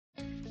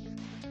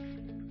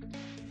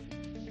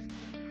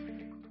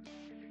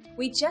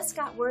We just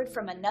got word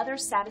from another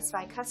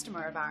satisfied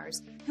customer of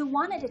ours who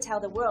wanted to tell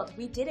the world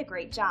we did a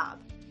great job.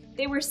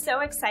 They were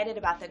so excited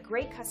about the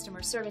great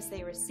customer service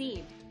they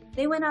received,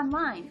 they went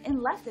online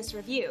and left this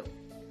review.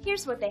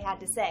 Here's what they had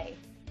to say.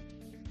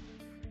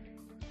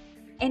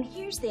 And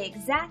here's the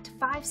exact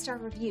 5-star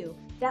review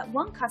that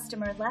one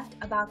customer left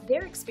about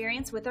their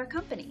experience with our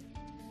company.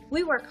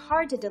 We work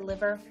hard to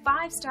deliver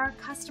 5-star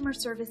customer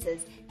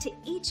services to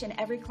each and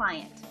every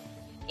client.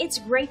 It's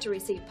great to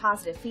receive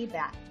positive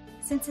feedback,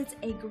 since it's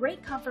a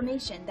great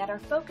confirmation that our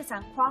focus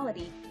on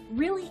quality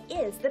really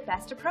is the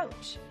best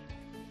approach.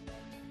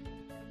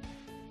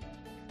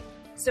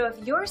 So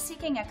if you're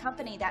seeking a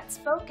company that's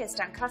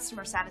focused on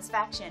customer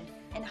satisfaction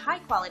and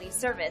high-quality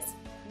service,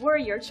 we're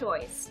your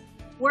choice.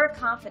 We're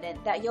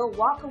confident that you'll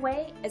walk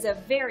away as a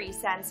very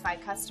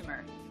satisfied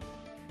customer.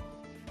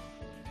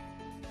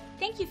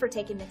 Thank you for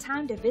taking the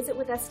time to visit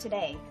with us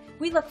today.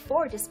 We look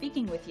forward to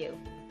speaking with you.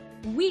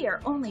 We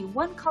are only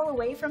one call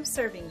away from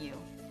serving you.